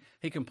that he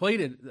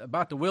completed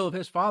about the will of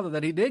his Father,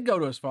 that he did go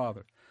to his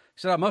Father? He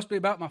said, I must be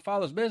about my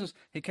Father's business.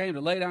 He came to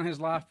lay down his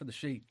life for the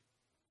sheep,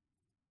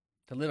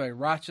 to live a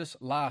righteous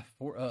life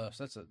for us.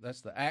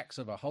 That's the acts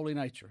of a holy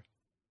nature,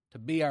 to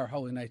be our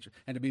holy nature,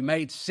 and to be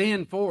made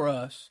sin for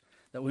us,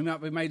 that we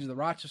might be made to the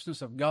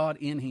righteousness of God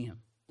in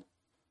him.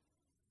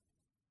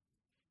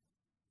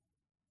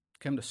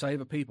 Come to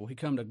save a people. He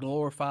come to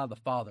glorify the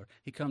Father.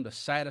 He come to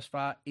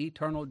satisfy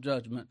eternal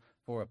judgment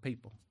for a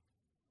people.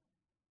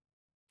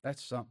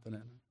 That's something,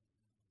 isn't it?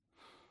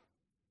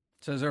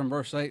 It says there in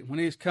verse 8, when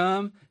he is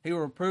come, he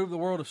will reprove the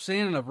world of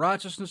sin and of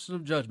righteousness and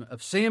of judgment.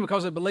 Of sin,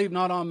 because they believe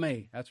not on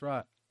me. That's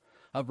right.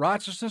 Of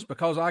righteousness,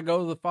 because I go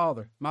to the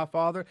Father, my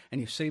Father,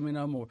 and you see me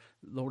no more.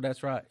 Lord,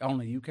 that's right.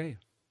 Only you can.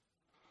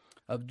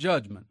 Of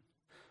judgment,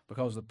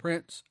 because the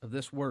prince of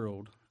this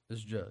world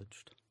is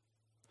judged.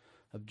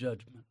 Of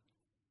judgment.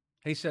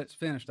 He said it's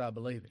finished, I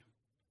believe him.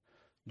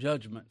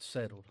 Judgment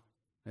settled,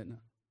 isn't it?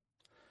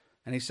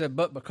 And he said,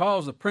 but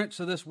because the prince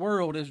of this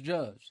world is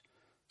judged.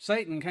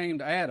 Satan came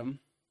to Adam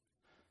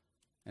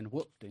and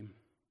whooped him.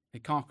 He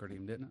conquered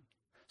him, didn't it?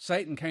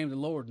 Satan came to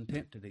the Lord and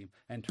tempted him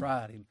and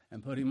tried him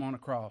and put him on a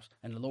cross,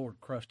 and the Lord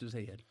crushed his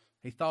head.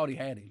 He thought he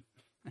had him.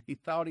 He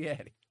thought he had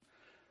him.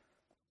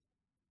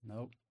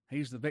 No,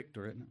 he's the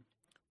victor, isn't it?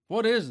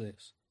 What is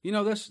this? You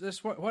know,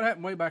 this what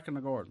happened way back in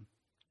the garden.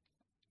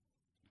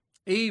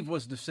 Eve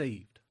was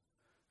deceived.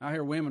 I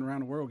hear women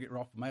around the world get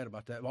awful mad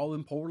about that. All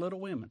them poor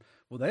little women.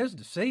 Well, there's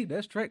deceived.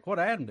 There's tricked. What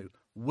did Adam do?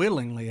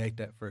 Willingly ate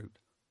that fruit.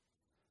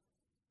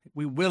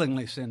 We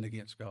willingly sinned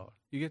against God.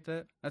 You get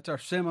that? That's our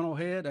seminal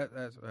head.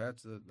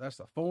 That's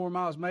the form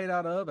I was made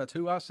out of. That's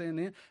who I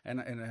sinned in.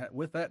 And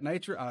with that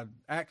nature, I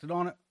acted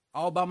on it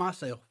all by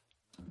myself.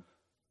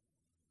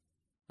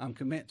 I'm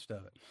convinced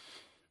of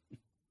it.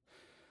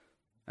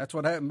 That's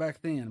what happened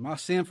back then. My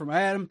sin from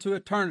Adam to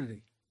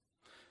eternity.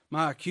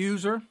 My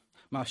accuser,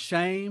 my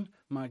shame,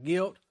 my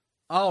guilt,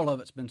 all of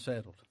it's been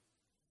settled.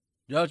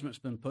 Judgment's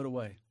been put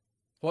away.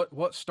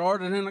 What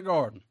started in the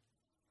garden,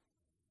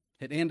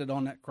 it ended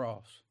on that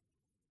cross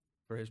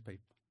for his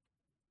people.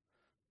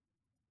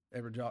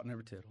 Every jot and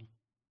every tittle.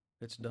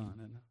 It's done,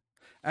 isn't it?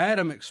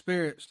 Adam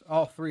experienced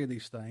all three of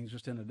these things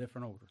just in a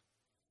different order.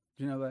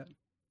 Do you know that?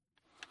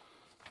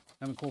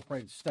 I've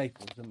incorporated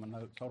staples in my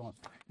notes. Hold on.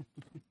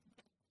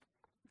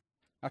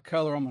 I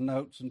color on my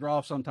notes and draw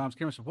sometimes.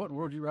 Kim said, what in the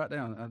world did you write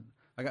down?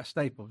 I got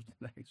staples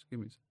today.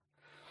 Excuse me.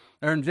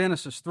 There in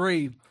Genesis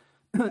 3,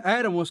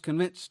 Adam was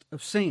convinced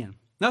of sin.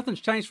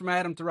 Nothing's changed from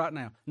Adam to right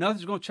now.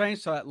 Nothing's going to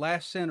change till that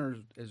last sinner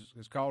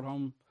is called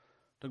home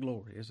to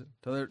glory, is it?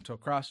 Till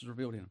Christ is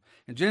revealed in him.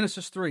 In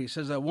Genesis 3, it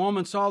says, a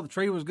woman saw the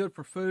tree was good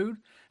for food,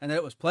 and that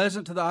it was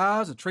pleasant to the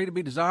eyes, a tree to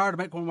be desired to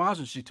make one wise,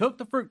 and she took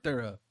the fruit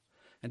thereof,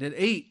 and did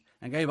eat,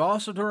 and gave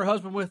also to her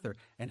husband with her,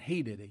 and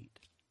he did eat.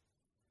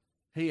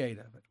 He ate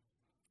of it.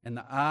 And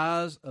the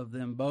eyes of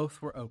them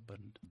both were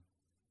opened.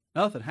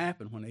 Nothing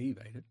happened when Eve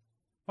ate it.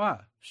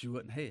 Why? She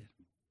wasn't head.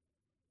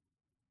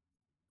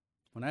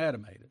 When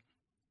Adam ate it,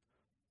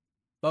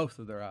 both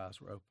of their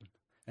eyes were opened,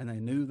 and they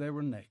knew they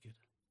were naked.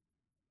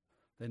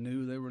 They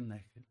knew they were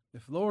naked.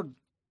 If Lord,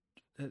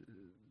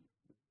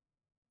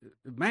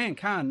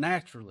 mankind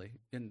naturally,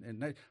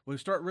 and we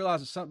start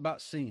realizing something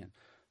about sin,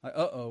 like,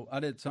 I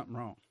did something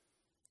wrong.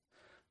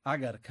 I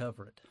got to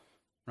cover it,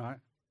 right?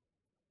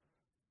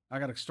 I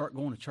got to start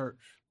going to church.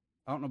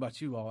 I don't know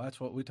about you all. That's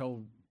what we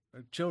told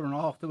children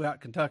all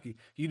throughout Kentucky.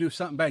 You do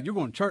something bad, you're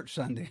going to church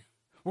Sunday.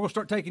 We're going to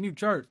start taking you to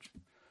church.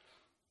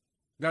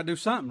 Got to do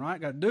something,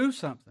 right? Got to do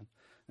something.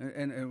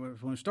 And when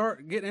we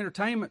start getting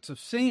entertainments of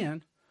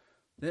sin,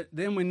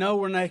 then we know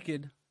we're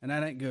naked, and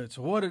that ain't good.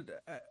 So what did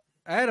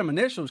Adam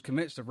initially was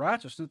convinced of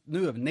righteousness,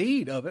 knew of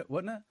need of it,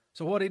 wasn't it?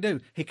 So what did he do?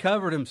 He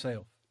covered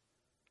himself.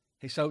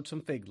 He sewed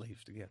some fig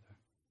leaves together.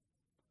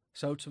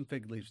 Sewed some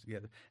fig leaves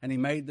together. And he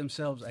made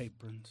themselves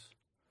aprons.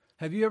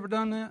 Have you ever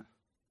done that?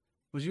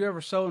 Was you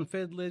ever sewing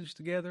fig leaves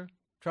together?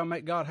 Trying to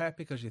make God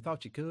happy because you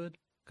thought you could?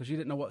 Because you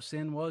didn't know what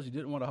sin was? You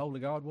didn't know what a holy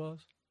God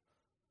was?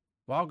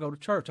 Well, I'll go to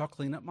church. I'll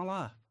clean up my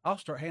life. I'll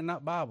start handing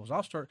out Bibles.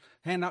 I'll start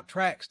handing out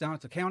tracts down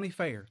at the county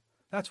fair.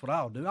 That's what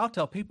I'll do. I'll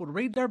tell people to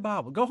read their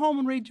Bible. Go home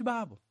and read your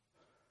Bible.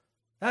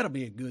 That'll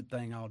be a good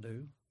thing I'll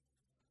do.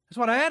 That's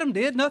what Adam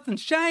did.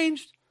 Nothing's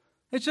changed.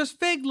 It's just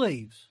fig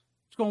leaves.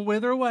 It's going to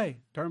wither away.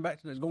 Turn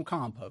back to it's going to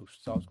compost.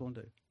 That's all it's going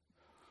to do.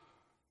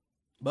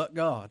 But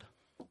God.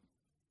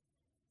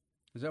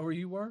 Is that where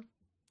you were?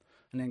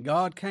 And then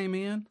God came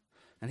in,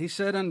 and he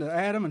said unto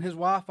Adam and his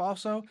wife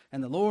also,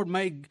 and the Lord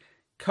made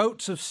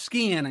coats of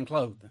skin and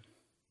clothed them.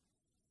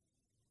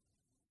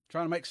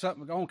 Trying to make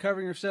something, go on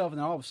covering yourself, and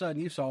then all of a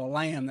sudden you saw a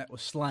lamb that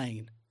was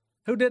slain.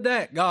 Who did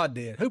that? God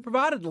did. Who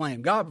provided the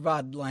lamb? God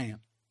provided the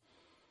lamb.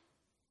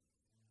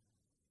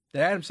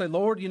 Did Adam say,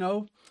 Lord,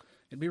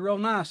 it'd be real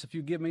nice if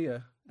you give me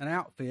an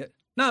outfit?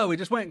 No, he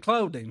just went and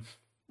clothed him.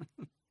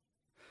 And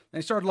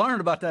he started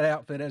learning about that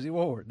outfit as he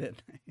wore it,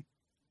 didn't he?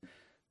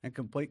 And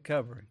complete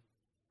covering.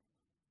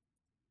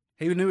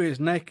 He knew he was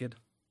naked.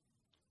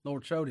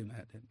 Lord showed him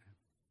that, didn't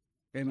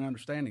he? Gave him an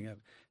understanding of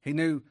it. He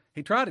knew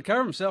he tried to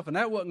cover himself, and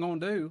that wasn't going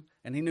to do.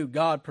 And he knew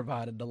God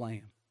provided the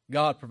lamb.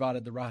 God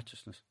provided the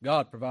righteousness.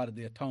 God provided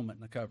the atonement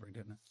and the covering,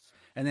 didn't it?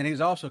 And then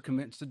he's also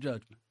commenced the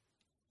judgment.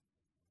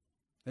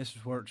 This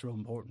is where it's real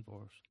important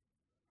for us.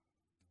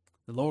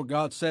 The Lord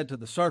God said to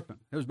the serpent,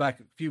 it was back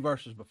a few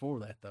verses before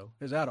that, though.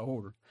 It was out of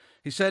order.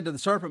 He said to the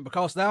serpent,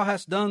 because thou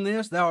hast done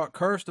this, thou art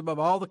cursed above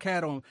all the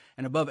cattle,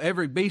 and above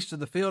every beast of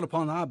the field.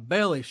 Upon thy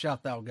belly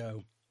shalt thou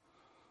go.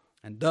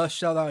 And dust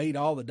shalt thou eat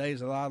all the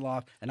days of thy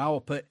life, and I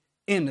will put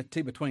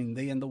enmity between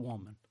thee and the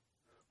woman.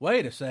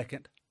 Wait a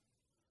second.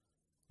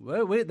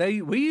 Well,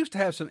 we used to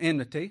have some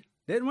enmity,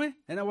 didn't we?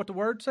 Isn't that what the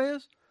word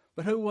says?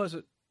 But who was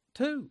it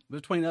to?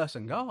 Between us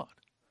and God.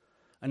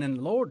 And then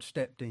the Lord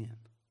stepped in,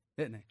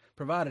 didn't he?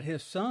 Provided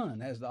his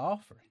son as the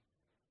offering.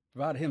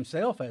 Provided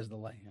himself as the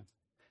lamb.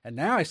 And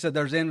now he said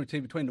there's enmity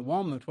between the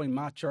woman, between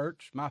my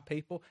church, my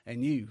people,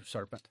 and you,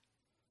 serpent.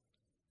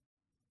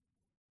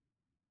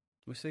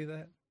 We see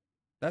that?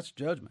 That's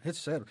judgment. It's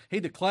settled. He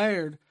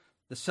declared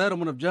the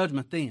settlement of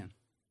judgment then.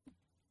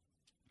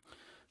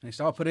 And he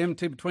said, I'll put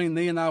enmity between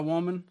thee and thy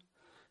woman,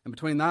 and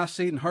between thy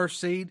seed and her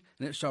seed,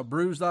 and it shall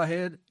bruise thy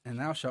head, and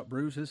thou shalt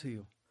bruise his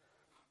heel.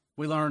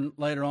 We learn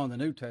later on in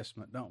the New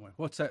Testament, don't we?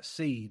 What's that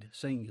seed,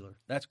 singular?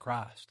 That's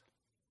Christ,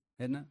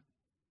 isn't it?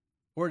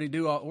 Where did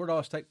all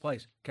this take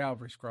place?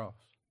 Calvary's cross,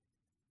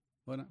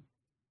 wasn't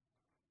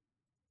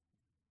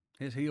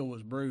it? His heel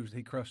was bruised.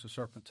 He crushed the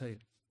serpent's head.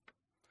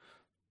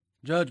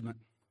 Judgment.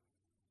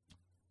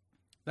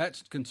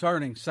 That's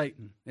concerning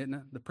Satan, isn't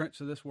it? The prince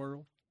of this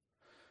world.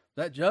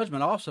 That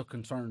judgment also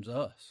concerns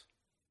us.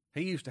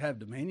 He used to have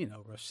dominion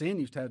over us. Sin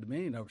used to have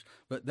dominion over us.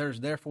 But there's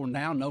therefore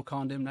now no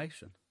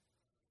condemnation.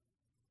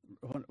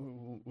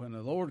 When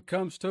the Lord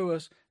comes to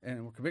us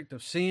and we're convicted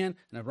of sin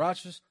and of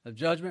righteousness, of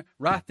judgment,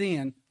 right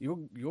then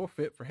you're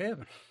fit for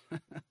heaven.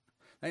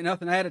 Ain't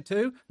nothing added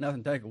to,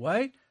 nothing taken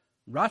away.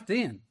 Right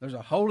then, there's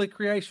a holy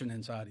creation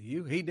inside of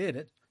you. He did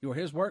it. You're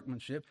his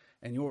workmanship,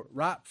 and you're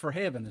ripe for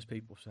heaven, as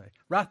people say.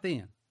 Right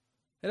then.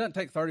 It doesn't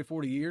take 30,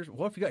 40 years.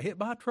 What if you got hit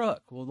by a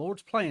truck? Well, the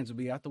Lord's plans would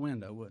be out the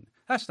window, wouldn't it?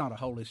 That's not a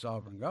holy,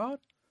 sovereign God.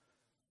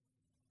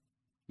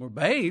 We're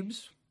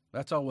babes.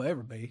 That's all we'll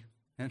ever be.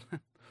 And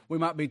we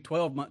might be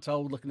 12 months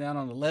old looking down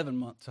on 11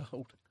 months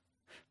old,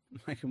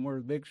 making we're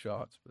the big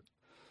shots. But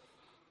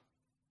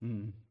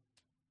the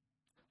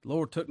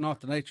Lord took not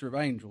the nature of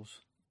angels,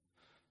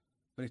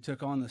 but he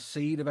took on the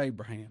seed of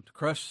Abraham to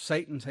crush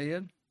Satan's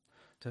head,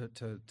 to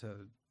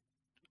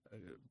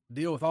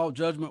deal with all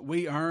judgment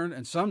we earn,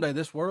 and someday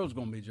this world's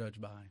going to be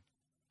judged by him.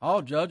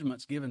 All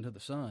judgment's given to the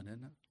Son,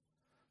 isn't it?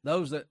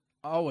 Those that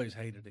always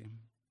hated him,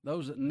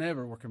 those that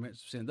never were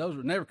convinced of sin, those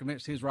that never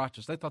convinced his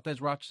righteous, they thought they was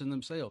righteous in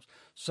themselves.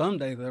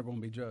 Someday they're going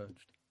to be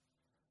judged.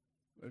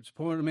 It's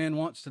appointed a man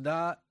wants to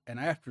die, and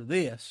after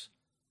this,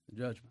 the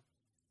judgment.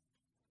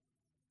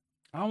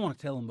 I don't want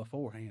to tell him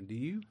beforehand, do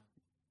you?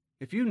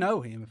 If you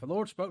know him, if the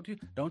Lord spoke to you,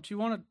 don't you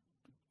want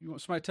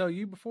somebody to tell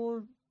you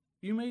before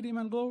you meet him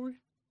in glory?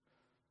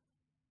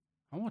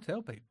 I want to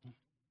tell people.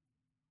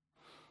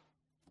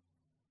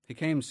 He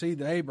came to see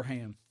the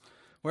Abraham.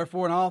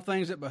 Wherefore in all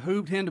things it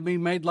behooved him to be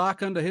made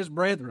like unto his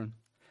brethren.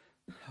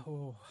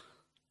 Oh,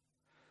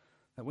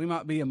 that we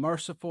might be a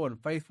merciful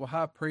and faithful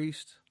high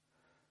priest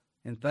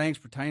in things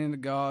pertaining to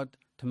God,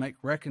 to make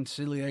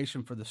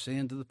reconciliation for the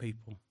sins of the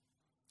people.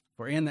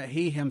 For in that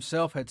he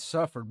himself had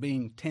suffered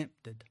being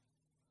tempted,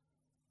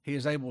 he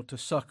is able to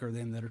succor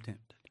them that are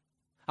tempted.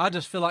 I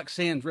just feel like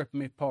sin's ripping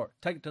me apart.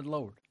 Take it to the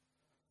Lord.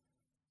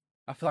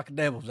 I feel like the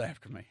devil's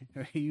after me.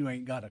 You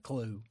ain't got a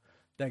clue.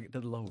 Take it to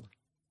the Lord.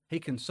 He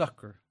can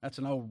succor. That's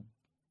an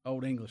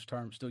old English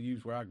term still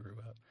used where I grew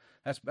up.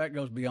 That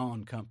goes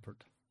beyond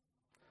comfort.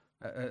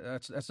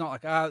 That's not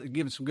like I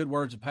give him some good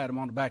words and pat him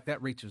on the back.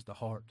 That reaches the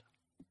heart.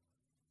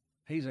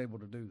 He's able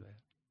to do that.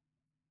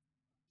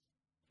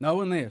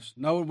 Knowing this,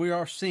 knowing we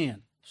are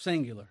sin,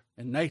 singular,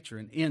 and nature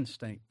and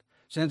instinct.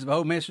 Sins of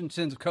omission,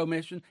 sins of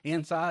commission,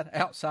 inside,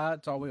 outside,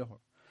 it's all we are.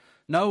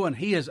 Knowing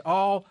He is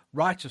all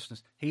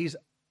righteousness. He's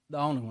the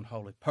only one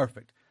holy,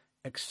 perfect,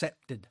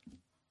 accepted.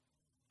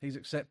 He's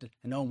accepted,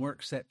 and knowing we're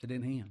accepted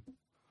in Him.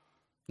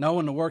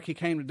 Knowing the work He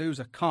came to do is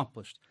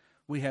accomplished,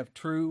 we have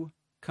true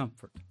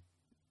comfort.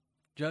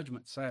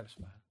 Judgment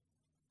satisfied.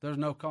 There's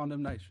no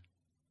condemnation.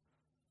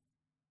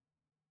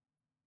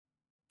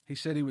 He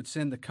said He would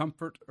send the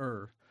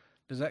comforter.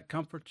 Does that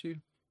comfort you?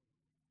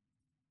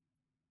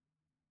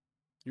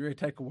 You ready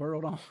to take a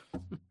world on?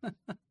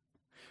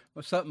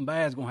 Well, something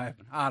bad's going to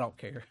happen. I don't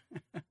care.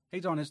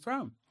 He's on His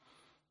throne.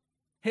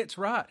 Hit's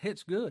right.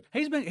 Hit's good.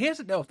 He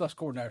hasn't dealt with us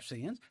according to our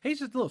sins. He's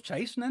just a little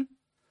chastening.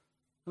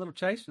 A little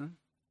chastening.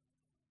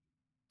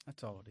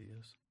 That's all it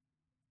is.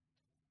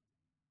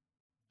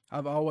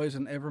 I've always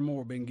and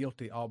evermore been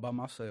guilty all by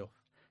myself.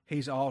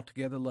 He's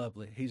altogether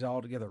lovely. He's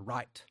altogether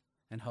right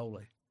and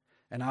holy.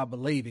 And I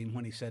believe Him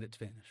when He said it's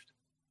finished.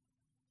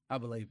 I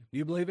believe Him. Do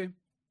you believe Him?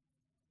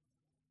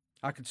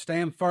 I could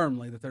stand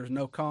firmly that there's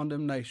no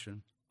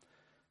condemnation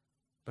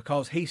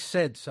because He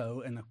said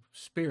so and the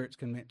Spirit's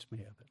convinced me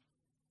of it.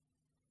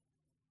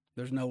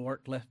 There's no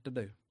work left to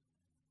do.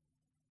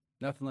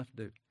 Nothing left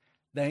to do.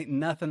 There ain't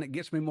nothing that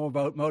gets me more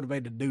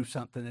motivated to do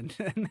something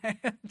than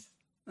that.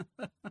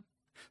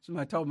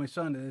 Somebody told me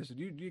Sunday, they said,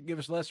 you give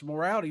us less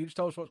morality. You just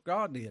told us what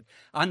God did.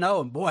 I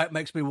know, and boy, that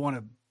makes me want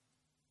to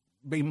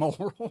be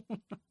moral.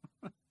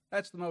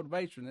 That's the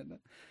motivation, isn't it?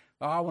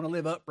 Oh, I want to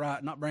live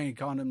upright, not bring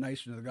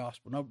condemnation to the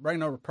gospel. No, bring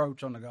no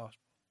reproach on the gospel.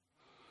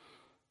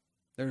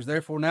 There's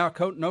therefore now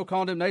no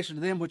condemnation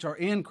to them which are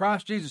in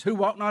Christ Jesus, who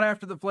walk not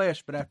after the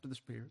flesh, but after the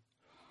Spirit.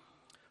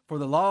 For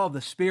the law of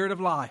the Spirit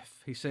of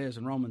life, He says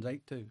in Romans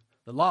 8:2,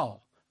 the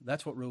law,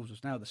 that's what rules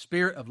us now, the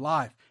Spirit of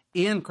life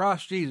in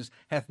Christ Jesus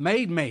hath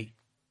made me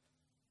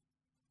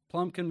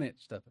plumb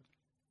convinced of it,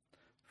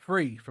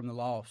 free from the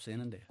law of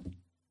sin and death. The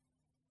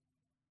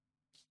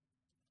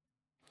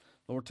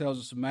Lord tells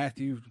us in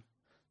Matthew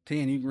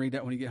 10, you can read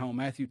that when you get home,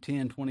 Matthew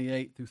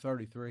 10:28 through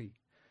 33.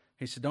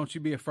 He said, don't you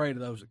be afraid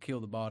of those that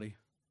kill the body,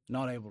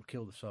 not able to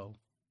kill the soul.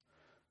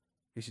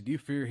 He said, do you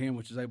fear Him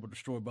which is able to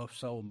destroy both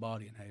soul and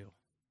body in hell?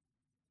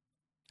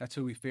 That's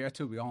who we fear. That's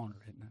who we honor,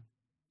 isn't it?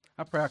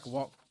 I pray I could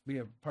be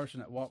a person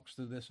that walks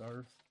through this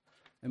earth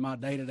in my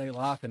day-to-day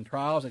life in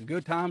trials and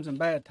good times and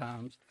bad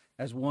times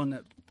as one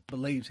that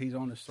believes He's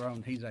on His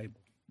throne, He's able.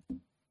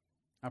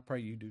 I pray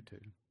you do too.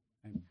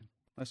 Amen.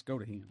 Let's go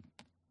to Him.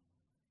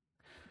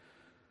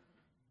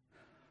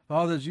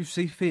 Father, as You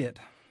see fit,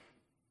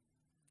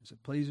 as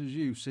it pleases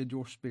You, send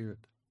Your Spirit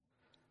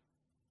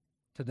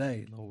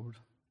today, Lord.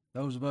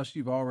 Those of us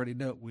You've already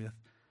dealt with,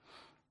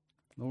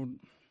 Lord,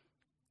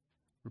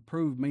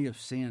 reprove me of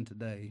sin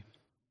today,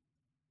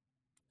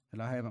 that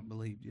I haven't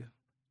believed You.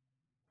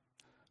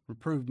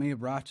 Reprove me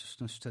of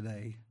righteousness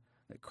today,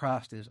 that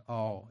Christ is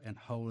all and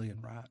holy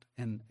and right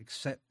and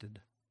accepted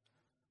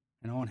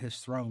and on His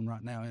throne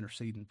right now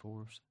interceding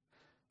for us.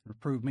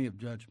 Reprove me of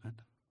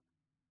judgment.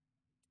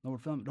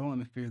 Lord, don't let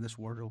me fear this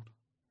world.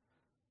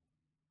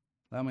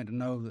 Allow me to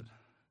know that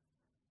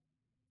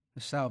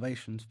this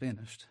salvation's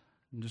finished,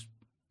 and just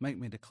make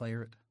me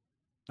declare it.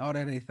 Not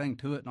add anything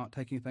to it, not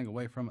take anything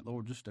away from it,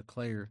 Lord. Just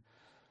declare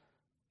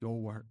Your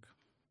work.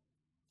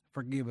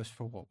 Forgive us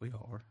for what we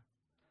are.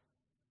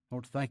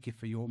 Lord, thank You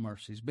for Your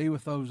mercies. Be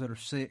with those that are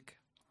sick,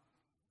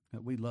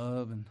 that we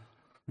love, and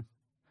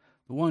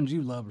the ones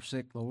You love are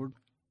sick, Lord.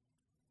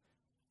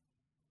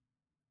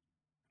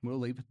 We'll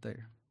leave it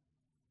there.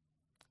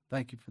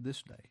 Thank You for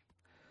this day.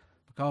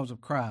 Because of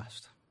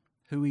Christ,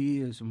 who He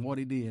is and what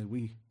He did,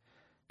 we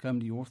come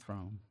to Your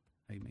throne.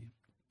 Amen.